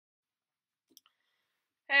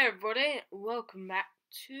Hey everybody, welcome back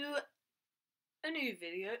to a new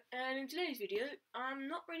video, and in today's video I'm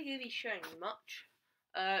not really going to be showing you much.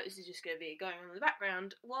 This is just going to be going on in the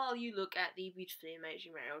background while you look at the beautifully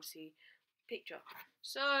amazing Mario Odyssey picture.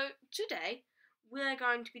 So today we're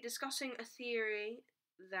going to be discussing a theory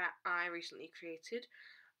that I recently created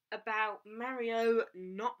about Mario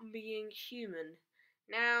not being human.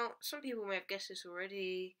 Now, some people may have guessed this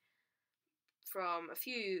already from a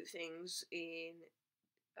few things in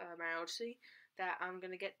Mario Odyssey that I'm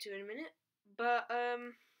going to get to in a minute. But,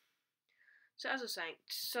 so as I was saying,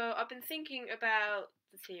 so I've been thinking about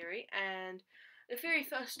the theory, and the theory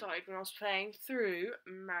first started when I was playing through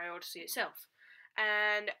Mario Odyssey itself.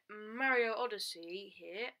 And Mario Odyssey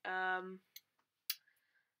here,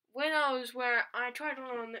 when I tried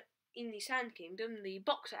on in the Sand Kingdom the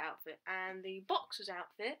boxer outfit, and the boxer's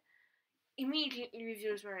outfit immediately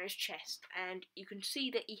reveals Mario's chest, and you can see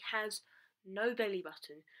that he has no belly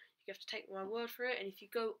button. You have to take my word for it, and if you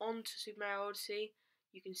go on to Super Mario Odyssey,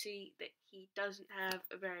 you can see that he doesn't have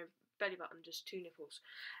a belly button, just two nipples.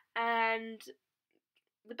 And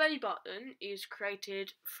the belly button is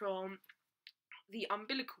created from the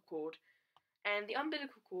umbilical cord, and the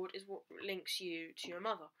umbilical cord is what links you to your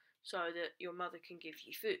mother, so that your mother can give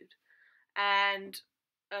you food. And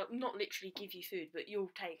not literally give you food, but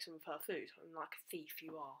you'll take some of her food, like a thief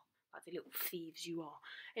you are, like the little thieves you are.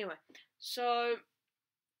 Anyway, so,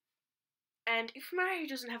 and if Mario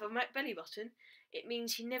doesn't have a belly button, it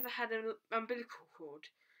means he never had an umbilical cord,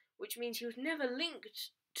 which means he was never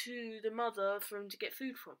linked to the mother for him to get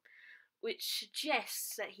food from, which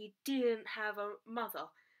suggests that he didn't have a mother,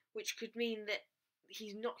 which could mean that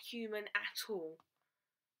he's not human at all.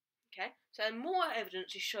 Okay, so more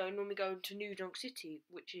evidence is shown when we go to New Donk City,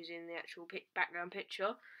 which is in the actual background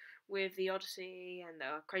picture, with the Odyssey and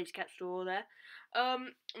the Crazy Cat store there.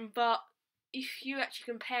 But if you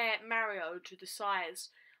actually compare Mario to the size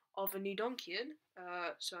of a New Donkian,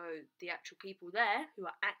 so the actual people there, who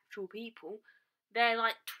are actual people, they're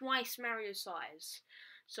like twice Mario's size.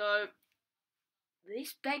 So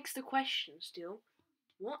this begs the question still,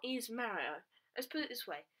 what is Mario? Let's put it this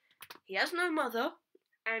way. He has no mother,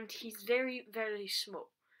 and he's very, very small.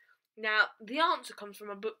 Now, the answer comes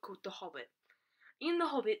from a book called The Hobbit. In The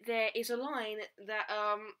Hobbit, there is a line that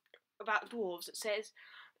about dwarves that says,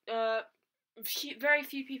 very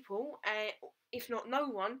few people, if not no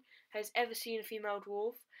one, has ever seen a female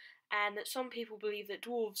dwarf, and that some people believe that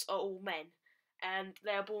dwarves are all men, and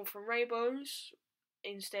they are born from rainbows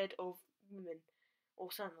instead of women,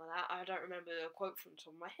 or something like that. I don't remember the quote from the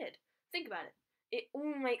top of my head. Think about it. It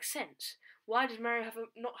all makes sense. Why does Mario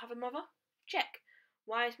not have a mother? Check.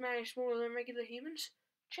 Why is Mario smaller than regular humans?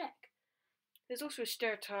 Check. There's also a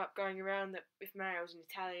stereotype going around that if Mario was an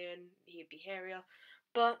Italian, he'd be hairier.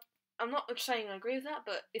 But I'm not saying I agree with that,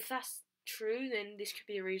 but if that's true, then this could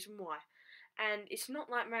be a reason why. And it's not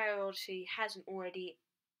like Mario Odyssey hasn't already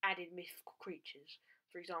added mythical creatures.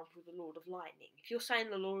 For example, the Lord of Lightning. If you're saying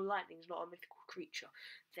the Lord of Lightning is not a mythical creature,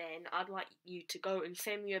 then I'd like you to go and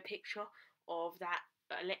send me a picture of that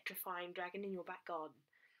electrifying dragon in your back garden.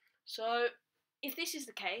 So, if this is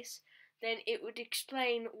the case, then it would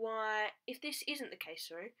explain why, if this isn't the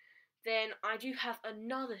case, then I do have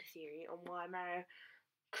another theory on why Mario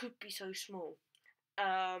could be so small.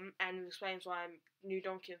 And it explains why New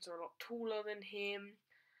Donkians are a lot taller than him.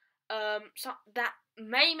 So that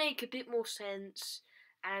may make a bit more sense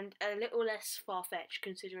and a little less far-fetched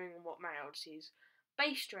considering what Mario Odyssey is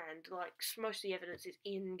based around. Like, most of the evidence is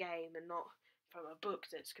in-game and not from a book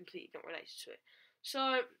that's completely not related to it.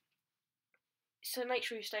 So make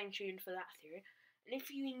sure you're staying tuned for that theory. And if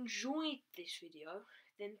you enjoyed this video,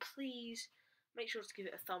 then please make sure to give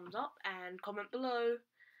it a thumbs up and comment below.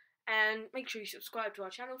 And make sure you subscribe to our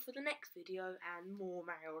channel for the next video and more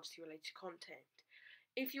Mario Odyssey related content.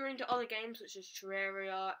 If you're into other games such as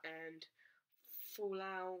Terraria and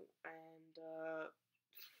Fallout and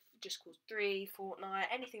Just Cause 3, Fortnite,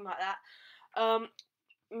 anything like that,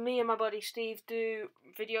 me and my buddy Steve do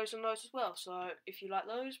videos on those as well. So if you like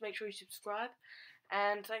those, make sure you subscribe.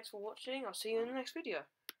 And thanks for watching. I'll see you in the next video.